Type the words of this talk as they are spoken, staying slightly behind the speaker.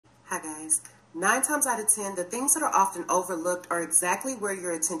Hi guys. 9 times out of 10, the things that are often overlooked are exactly where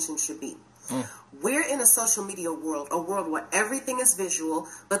your attention should be. We're in a social media world, a world where everything is visual,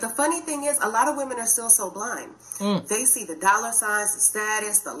 but the funny thing is a lot of women are still so blind. They see the dollar signs, the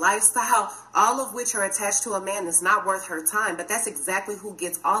status, the lifestyle, all of which are attached to a man that's not worth her time, but that's exactly who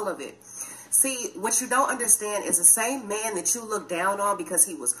gets all of it. See, what you don't understand is the same man that you look down on because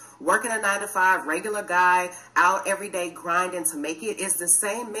he was working a 9-to-5, regular guy, out every day grinding to make it, is the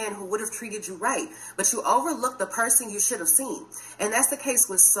same man who would have treated you right. But you overlook the person you should have seen. And that's the case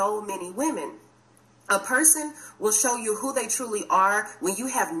with so many women. A person will show you who they truly are when you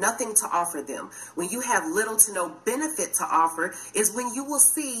have nothing to offer them. When you have little to no benefit to offer is when you will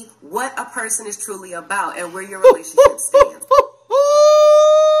see what a person is truly about and where your relationship stands.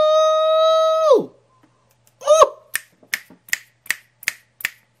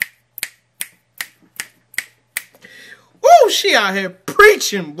 She out here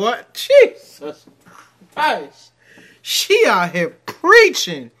preaching, boy. Jesus Christ. She out here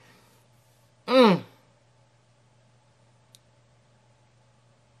preaching. I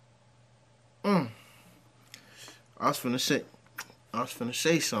was finna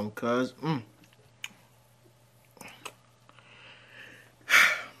say something, cuz.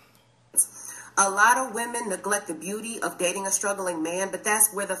 A lot of women neglect the beauty of dating a struggling man, but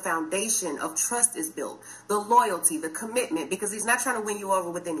that's where the foundation of trust is built. The loyalty, the commitment, because he's not trying to win you over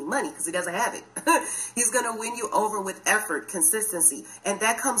with any money because he doesn't have it. He's going to win you over with effort, consistency, and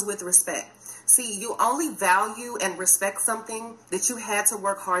that comes with respect. See, you only value and respect something that you had to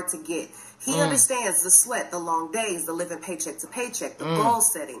work hard to get. He understands the sweat, the long days, the living paycheck to paycheck, the goal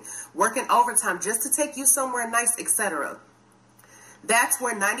setting, working overtime just to take you somewhere nice, etc. That's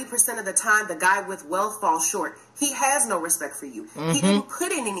where 90% of the time the guy with wealth falls short. He has no respect for you. He didn't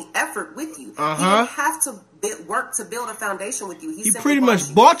put in any effort with you. He didn't have to work to build a foundation with you. He pretty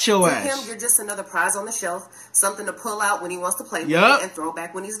much bought your ass. To him, you're just another prize on the shelf, something to pull out when he wants to play with it and throw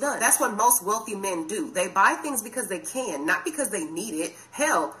back when he's done. That's what most wealthy men do. They buy things because they can, not because they need it.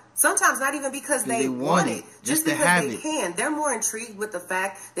 Hell, sometimes not even because they want it. Just because they can. They're more intrigued with the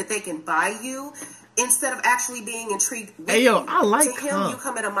fact that they can buy you instead of actually being intrigued with you. I like to him, you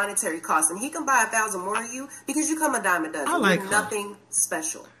come at a monetary cost, and he can buy 1,000 more of you because you come a dime a dozen. I like You're nothing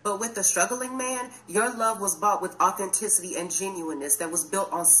special. But with the struggling man, your love was bought with authenticity and genuineness that was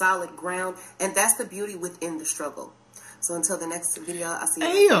built on solid ground, and that's the beauty within the struggle. So until the next video, I'll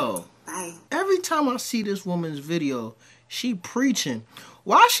see you. Bye. Every time I see this woman's video, she preaching.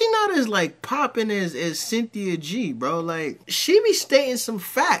 Why she not as like popping as Cynthia G, bro? Like, she be stating some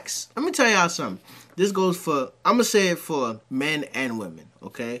facts. Let me tell y'all something. This goes for, I'm gonna say it for men and women,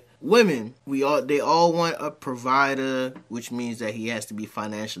 okay? Women, they all want a provider, which means that he has to be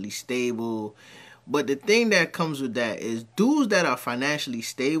financially stable. But the thing that comes with that is dudes that are financially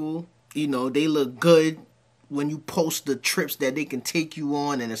stable, you know, they look good when you post the trips that they can take you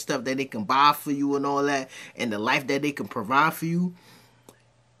on and the stuff that they can buy for you and all that, and the life that they can provide for you.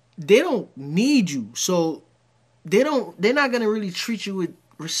 They don't need you, so they're not gonna really treat you with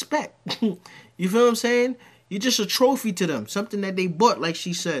respect. You feel what I'm saying? You're just a trophy to them, something that they bought, like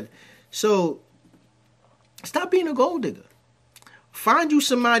she said. So stop being a gold digger. Find you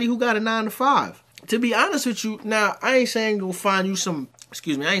somebody who got a 9-to-5. To be honest with you, now I ain't saying go find you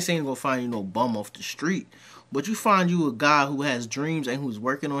I ain't saying go find you no bum off the street, but you find you a guy who has dreams and who's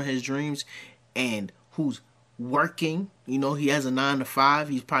working on his dreams and who's working. You know, he has a 9-to-5.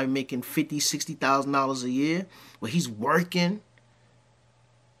 He's probably making $50,000, $60,000 a year, but he's working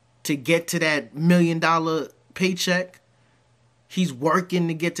to get to that $1 million paycheck. He's working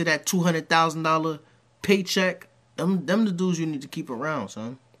to get to that $200,000 paycheck. Them the dudes you need to keep around,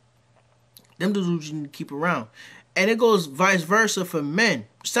 son. Them the dudes you need to keep around. And it goes vice versa for men.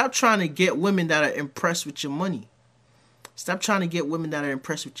 Stop trying to get women that are impressed with your money. Stop trying to get women that are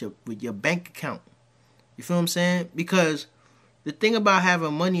impressed with your bank account. You feel what I'm saying? Because the thing about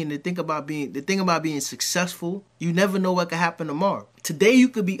having money and the thing about being successful, you never know what could happen tomorrow. Today you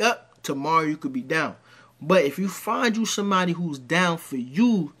could be up, tomorrow you could be down. But if you find you somebody who's down for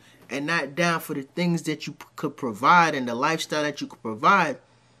you and not down for the things that you could provide and the lifestyle that you could provide,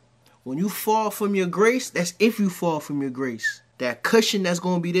 when you fall from your grace, that's if you fall from your grace. That cushion that's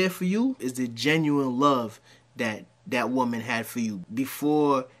going to be there for you is the genuine love that that woman had for you.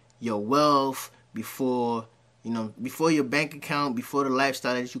 Before your wealth, before your bank account, before the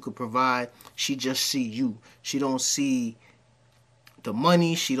lifestyle that you could provide, she just see you. She don't see the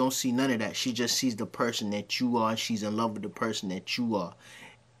money. She don't see none of that. She just sees the person that you are. And she's in love with the person that you are.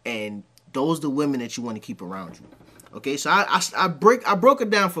 And those are the women that you want to keep around you. Okay, so I broke it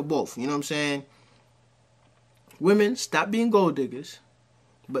down for both. You know what I'm saying? Women, stop being gold diggers.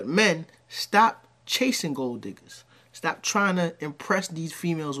 But men, stop chasing gold diggers. Stop trying to impress these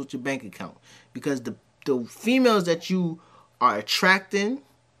females with your bank account. Because the females that you are attracting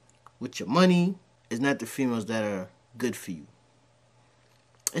with your money is not the females that are good for you.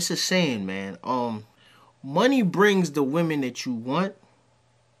 It's a saying, man. Money brings the women that you want,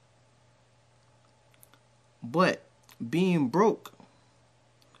 but being broke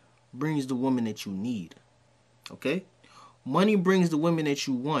brings the woman that you need. Okay? Money brings the women that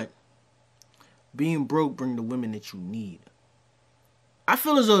you want. Being broke brings the women that you need. I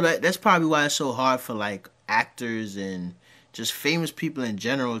feel as though that's probably why it's so hard for like actors and just famous people in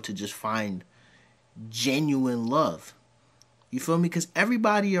general to just find genuine love. You feel me? Because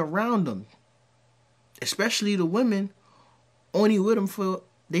everybody around them, especially the women, only with them for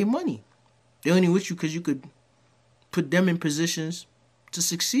their money. They only with you because you could put them in positions to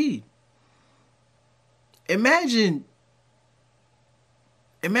succeed. Imagine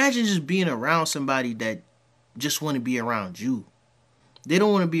just being around somebody that just want to be around you. They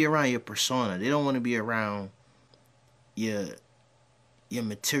don't want to be around your persona. They don't want to be around your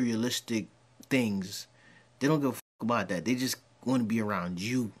materialistic things. They don't give a fuck about that. They just want to be around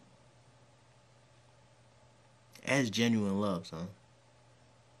you. That's genuine love, son.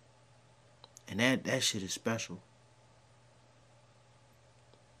 And that shit is special.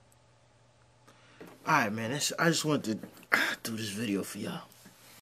 Alright, man. I just wanted to do this video for y'all.